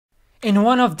in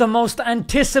one of the most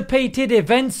anticipated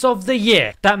events of the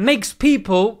year that makes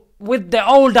people with their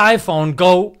old iPhone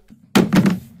go,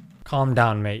 calm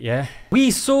down mate, yeah? We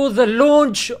saw the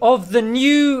launch of the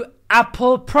new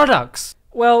Apple products.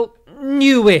 Well,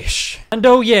 newish. And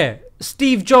oh yeah,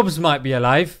 Steve Jobs might be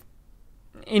alive.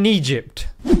 In Egypt.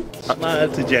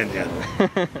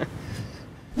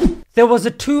 There was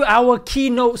a 2-hour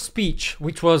keynote speech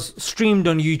which was streamed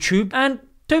on YouTube, and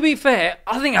to be fair,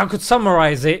 I think I could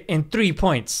summarize it in 3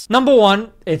 points. Number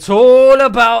 1, it's all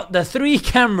about the 3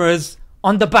 cameras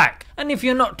on the back. And if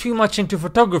you're not too much into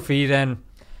photography, then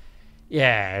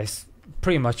yeah, it's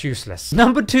pretty much useless.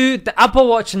 Number 2, the Apple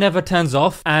Watch never turns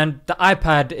off and the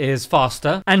iPad is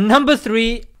faster. And number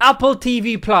 3, Apple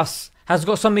TV Plus has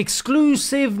got some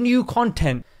exclusive new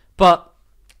content. But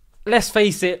let's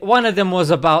face it, one of them was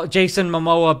about Jason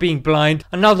Momoa being blind,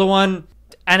 another one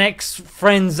an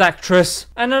ex-Friends actress,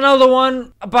 and another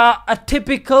one about a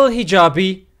typical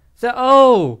hijabi that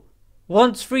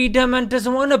wants freedom and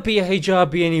doesn't want to be a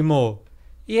hijabi anymore.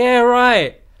 Yeah,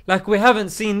 right. Like we haven't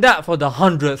seen that for the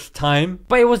 100th time.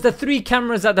 But it was the 3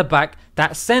 cameras at the back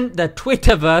that sent the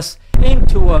Twitterverse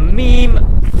into a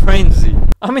meme frenzy.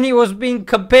 I mean, it was being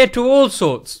compared to all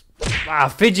sorts. A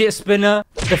fidget spinner,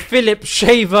 the Philips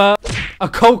shaver, a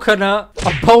coconut,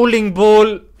 a bowling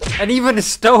ball, and even a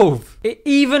stove. It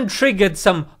even triggered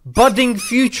some budding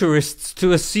futurists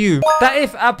to assume that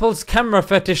if Apple's camera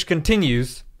fetish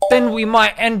continues, then we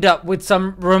might end up with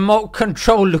some remote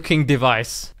control looking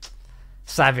device.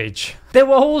 Savage. There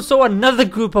were also another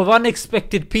group of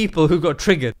unexpected people who got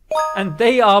triggered, and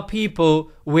they are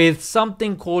people with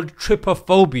something called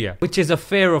trypophobia, which is a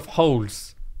fear of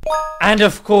holes. And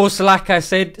of course, like I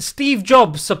said, Steve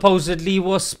Jobs supposedly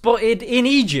was spotted in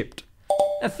Egypt.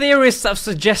 Theorists have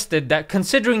suggested that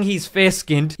considering he's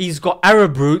fair-skinned, he's got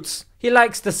Arab roots, he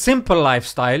likes the simple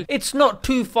lifestyle, it's not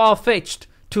too far-fetched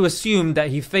to assume that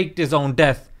he faked his own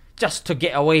death just to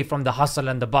get away from the hustle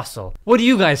and the bustle. What do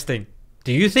you guys think?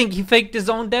 Do you think he faked his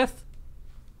own death?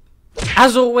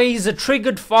 As always, a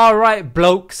triggered far-right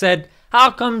bloke said, how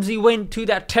comes he went to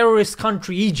that terrorist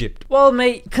country Egypt? Well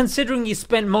mate, considering he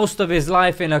spent most of his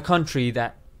life in a country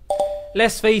that,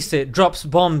 let's face it, drops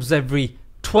bombs every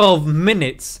 12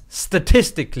 minutes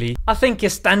statistically, I think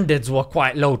his standards were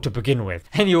quite low to begin with.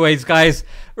 Anyways guys,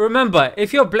 remember,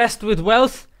 if you're blessed with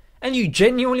wealth and you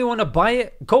genuinely want to buy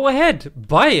it, go ahead,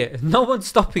 buy it, no one's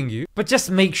stopping you. But just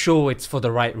make sure it's for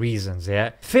the right reasons,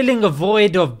 yeah? Filling a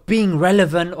void of being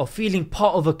relevant or feeling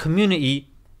part of a community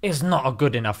is not a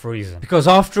good enough reason. Because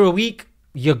after a week,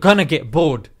 you're gonna get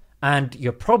bored and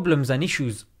your problems and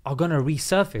issues are gonna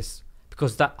resurface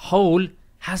because that hole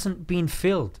hasn't been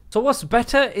filled. So what's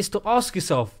better is to ask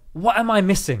yourself, what am I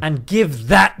missing? And give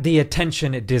that the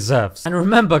attention it deserves. And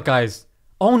remember guys,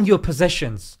 own your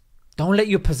possessions. Don't let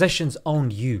your possessions own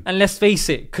you. And let's face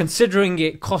it, considering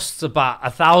it costs about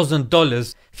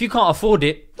 $1,000, if you can't afford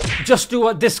it, just do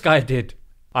what this guy did.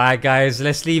 Alright guys,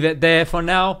 let's leave it there for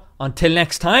now. Until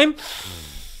next time,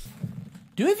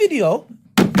 do a video.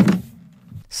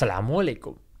 Assalamu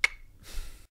alaikum.